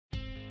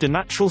Do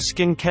natural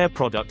skin care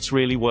products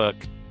really work?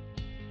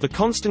 The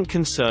constant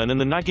concern and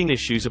the nagging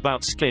issues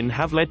about skin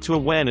have led to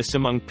awareness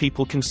among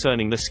people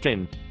concerning the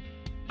skin.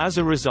 As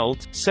a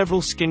result,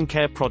 several skin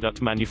care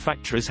product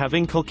manufacturers have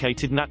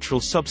inculcated natural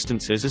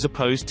substances as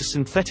opposed to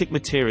synthetic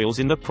materials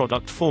in their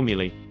product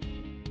formulae.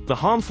 The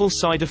harmful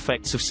side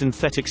effects of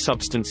synthetic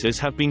substances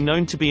have been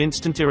known to be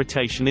instant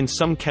irritation in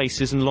some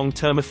cases and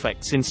long-term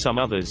effects in some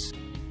others.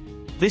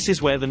 This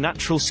is where the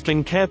natural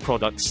skin care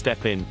products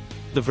step in.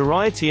 The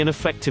variety and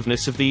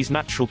effectiveness of these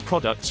natural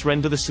products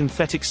render the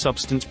synthetic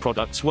substance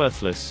products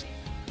worthless.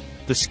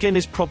 The skin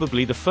is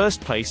probably the first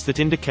place that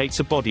indicates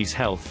a body's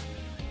health.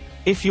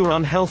 If you are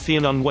unhealthy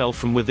and unwell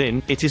from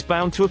within, it is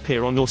bound to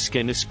appear on your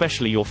skin,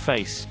 especially your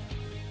face.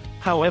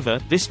 However,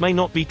 this may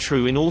not be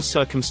true in all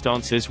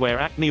circumstances where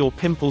acne or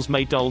pimples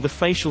may dull the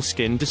facial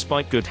skin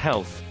despite good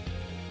health.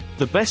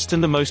 The best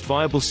and the most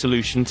viable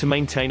solution to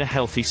maintain a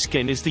healthy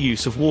skin is the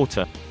use of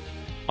water.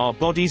 Our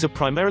bodies are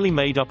primarily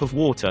made up of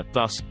water,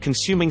 thus,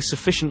 consuming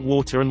sufficient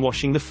water and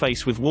washing the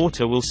face with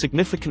water will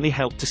significantly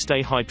help to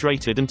stay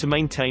hydrated and to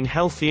maintain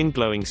healthy and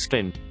glowing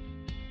skin.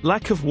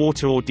 Lack of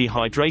water or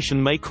dehydration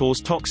may cause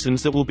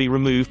toxins that will be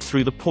removed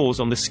through the pores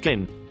on the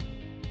skin.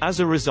 As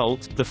a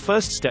result, the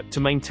first step to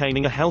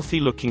maintaining a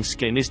healthy-looking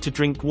skin is to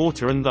drink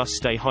water and thus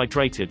stay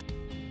hydrated.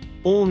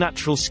 All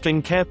natural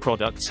skin care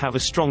products have a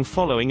strong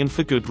following, and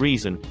for good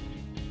reason.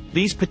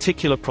 These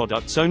particular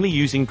products only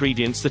use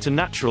ingredients that are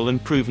natural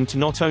and proven to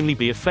not only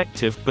be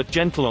effective, but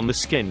gentle on the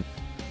skin.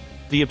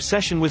 The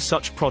obsession with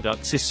such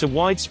products is so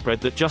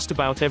widespread that just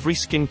about every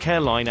skin care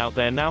line out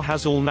there now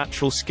has all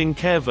natural skin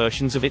care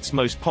versions of its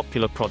most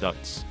popular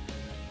products.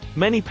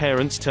 Many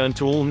parents turn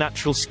to all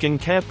natural skin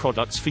care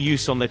products for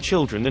use on their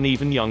children and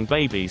even young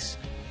babies.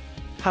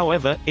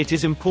 However, it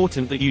is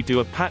important that you do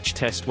a patch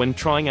test when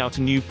trying out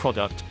a new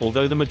product,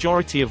 although the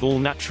majority of all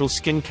natural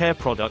skin care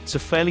products are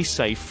fairly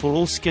safe for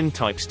all skin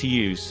types to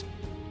use.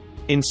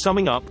 In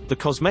summing up, the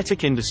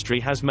cosmetic industry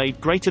has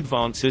made great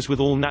advances with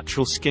all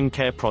natural skin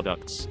care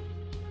products.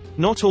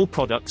 Not all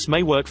products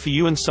may work for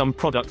you, and some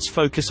products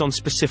focus on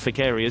specific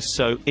areas,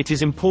 so it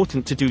is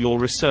important to do your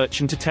research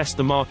and to test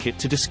the market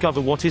to discover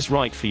what is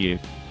right for you.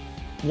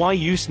 Why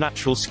use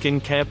natural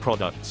skin care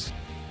products?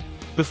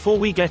 Before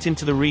we get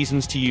into the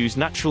reasons to use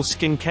natural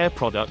skin care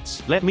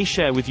products, let me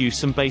share with you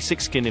some basic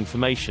skin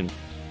information.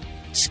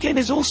 Skin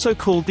is also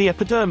called the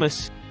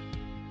epidermis.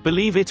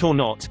 Believe it or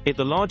not, it's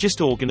the largest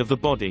organ of the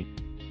body.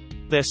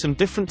 There's some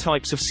different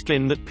types of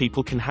skin that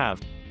people can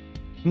have.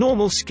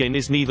 Normal skin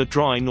is neither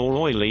dry nor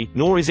oily,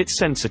 nor is it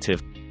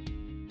sensitive.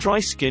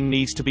 Dry skin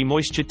needs to be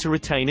moistured to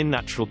retain its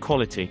natural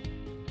quality.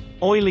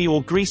 Oily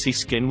or greasy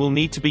skin will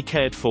need to be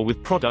cared for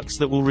with products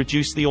that will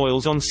reduce the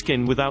oils on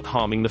skin without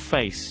harming the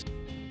face.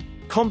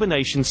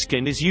 Combination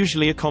skin is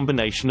usually a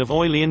combination of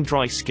oily and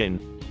dry skin.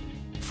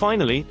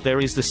 Finally, there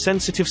is the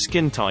sensitive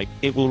skin type.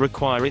 It will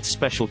require its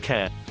special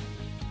care.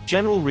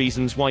 General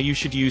reasons why you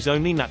should use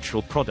only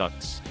natural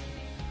products.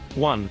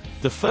 1.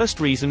 The first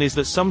reason is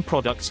that some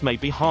products may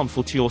be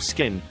harmful to your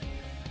skin.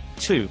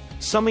 2.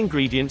 Some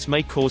ingredients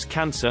may cause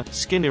cancer,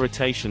 skin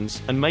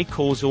irritations, and may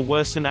cause or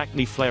worsen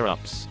acne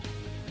flare-ups.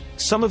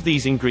 Some of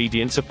these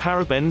ingredients are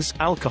parabens,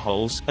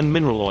 alcohols, and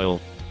mineral oil.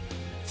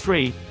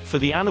 3. For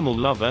the animal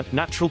lover,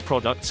 natural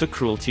products are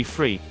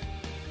cruelty-free.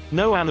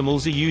 No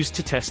animals are used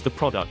to test the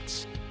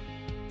products.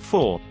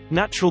 4.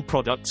 Natural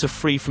products are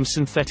free from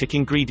synthetic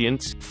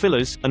ingredients,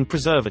 fillers, and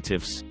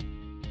preservatives.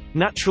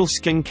 Natural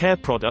skin care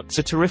products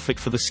are terrific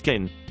for the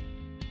skin.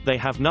 They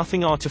have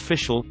nothing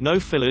artificial, no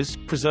fillers,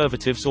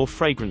 preservatives or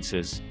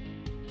fragrances.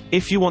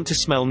 If you want to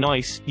smell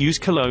nice, use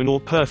cologne or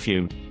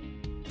perfume.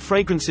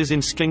 Fragrances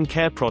in skin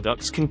care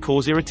products can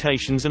cause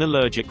irritations and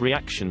allergic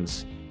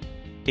reactions.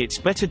 It's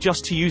better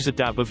just to use a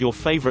dab of your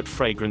favorite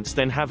fragrance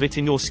than have it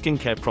in your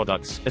skincare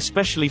products,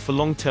 especially for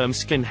long-term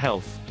skin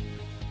health.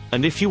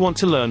 And if you want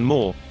to learn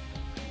more,